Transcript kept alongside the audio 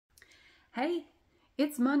Hey,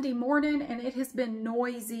 it's Monday morning and it has been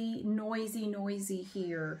noisy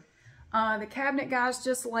here. The cabinet guys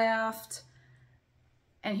just left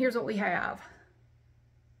and here's what we have.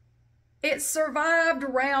 It survived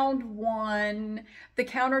round one. The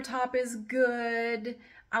countertop is good.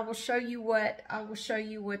 I will show you what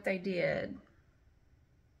they did.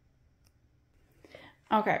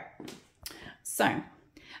 Okay, so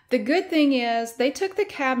the good thing is they took the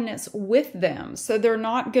cabinets with them, so they're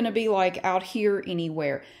not going to be like out here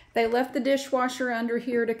anywhere. They left the dishwasher under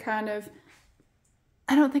here to kind of,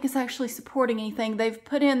 I don't think it's actually supporting anything. They've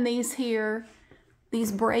put in these here,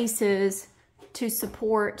 these braces to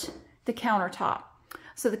support the countertop.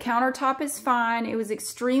 So the countertop is fine. It was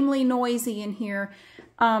extremely noisy in here.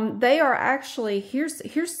 They are actually,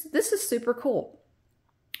 this is super cool.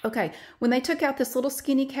 Okay, when they took out this little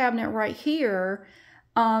skinny cabinet right here,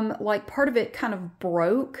 like part of it kind of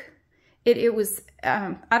broke. It was,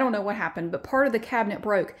 I don't know what happened, but part of the cabinet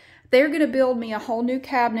broke. They're going to build me a whole new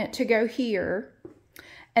cabinet to go here.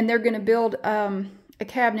 And they're going to build a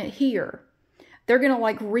cabinet here. They're going to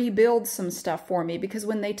like rebuild some stuff for me because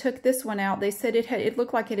when they took this one out, they said it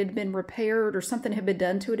looked like it had been repaired or something had been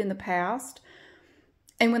done to it in the past.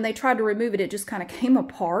 And when they tried to remove it, it just kind of came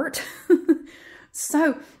apart.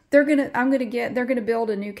 So they're going to build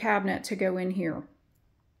a new cabinet to go in here.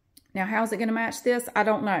 Now, how's it going to match this? I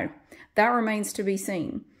don't know. That remains to be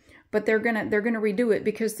seen. But they're gonna redo it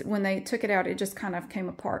because when they took it out, it just kind of came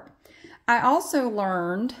apart. I also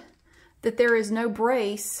learned that there is no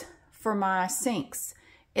brace for my sinks.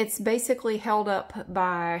 It's basically held up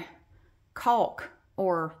by caulk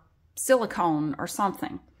or silicone or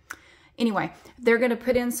something. Anyway, they're going to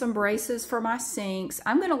put in some braces for my sinks.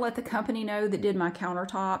 I'm going to let the company know that did my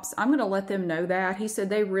countertops. I'm going to let them know that. He said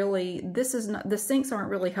the sinks aren't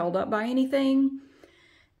really held up by anything.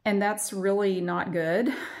 And that's really not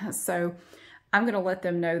good. So I'm going to let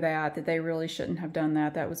them know that they really shouldn't have done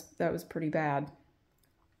that. That was pretty bad.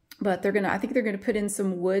 But I think they're going to put in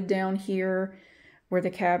some wood down here where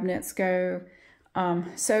the cabinets go.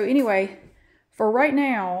 So anyway, for right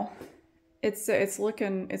now, it's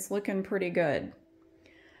looking pretty good.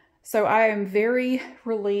 So I am very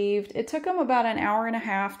relieved. It took them about an hour and a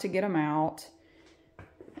half to get them out.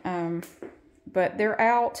 But they're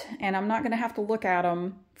out and I'm not going to have to look at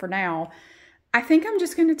them for now. I think I'm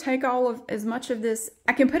just going to take as much of this.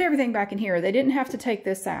 I can put everything back in here. They didn't have to take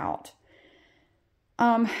this out.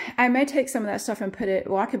 I may take some of that stuff and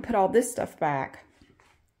I could put all this stuff back.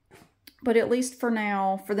 But at least for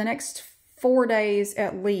now, for the next 4 days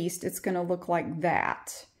at least, it's going to look like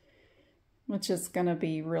that, which is going to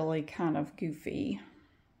be really kind of goofy.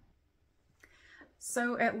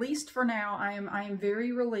 So at least for now, I am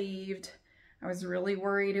very relieved. I was really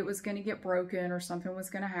worried it was going to get broken or something was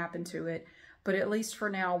going to happen to it, but at least for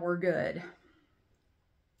now we're good.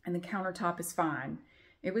 And the countertop is fine.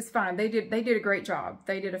 It was fine. They did a great job.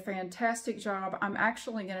 They did a fantastic job. I'm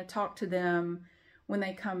actually going to talk to them when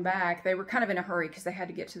they come back. They were kind of in a hurry because they had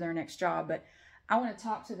to get to their next job, but I want to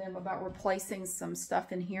talk to them about replacing some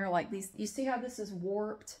stuff in here like these. You see how this is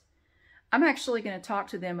warped? I'm actually going to talk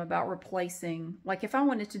to them about replacing, like if I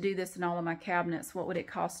wanted to do this in all of my cabinets, what would it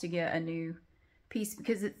cost to get a new piece?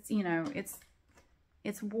 Because it's, you know,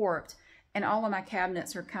 it's warped and all of my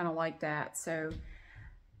cabinets are kind of like that. So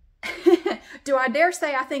do I dare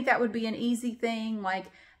say I think that would be an easy thing? Like,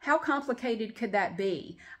 how complicated could that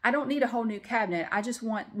be? I don't need a whole new cabinet. I just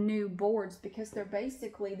want new boards because they're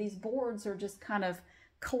basically, these boards are just kind of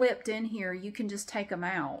clipped in here. You can just take them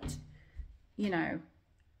out, you know.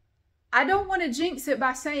 I don't want to jinx it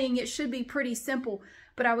by saying it should be pretty simple,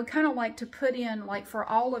 but I would kind of like to put in, like for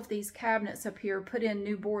all of these cabinets up here, put in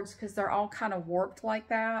new boards because they're all kind of warped like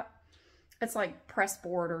that. It's like press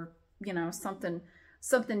board or, you know, something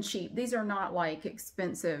cheap. These are not like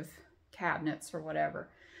expensive cabinets or whatever.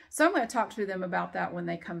 So I'm going to talk to them about that when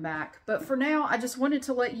they come back. But for now, I just wanted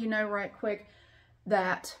to let you know right quick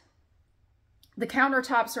that the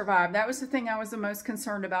countertop survived. That was the thing I was the most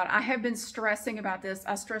concerned about. I have been stressing about this.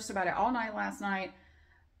 I stressed about it all night last night,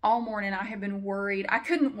 all morning. I have been worried. I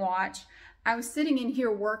couldn't watch. I was sitting in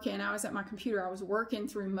here working. I was at my computer. I was working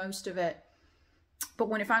through most of it. But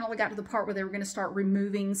when it finally got to the part where they were going to start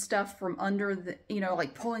removing stuff from under the, you know,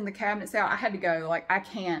 like pulling the cabinets out, I had to go. Like, I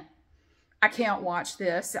can't watch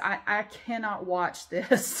this. I cannot watch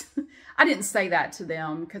this. I didn't say that to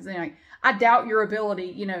them because, you know, I doubt your ability.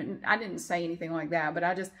 You know, I didn't say anything like that, but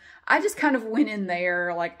I just kind of went in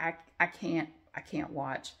there like, I can't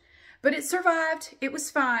watch. But it survived. It was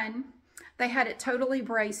fine. They had it totally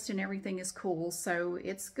braced and everything is cool. So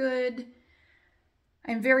it's good.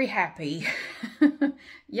 I'm very happy.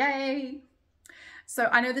 Yay. So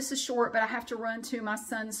I know this is short, but I have to run to my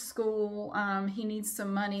son's school. He needs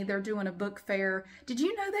some money. They're doing a book fair. Did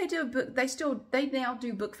you know they do a book? They now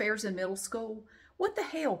do book fairs in middle school. What the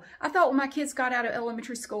hell? I thought when my kids got out of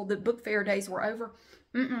elementary school that book fair days were over.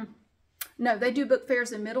 No, they do book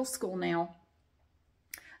fairs in middle school now.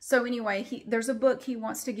 So anyway, there's a book he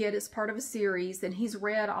wants to get as part of a series, and he's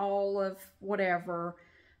read all of whatever,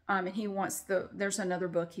 and he wants there's another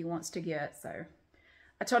book he wants to get. So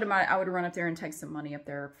I told him I would run up there and take some money up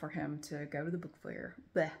there for him to go to the book fair.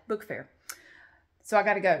 So I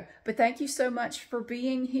got to go. But thank you so much for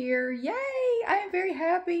being here. Yay! I am very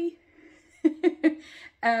happy.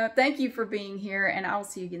 Thank you for being here, and I'll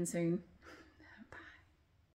see you again soon.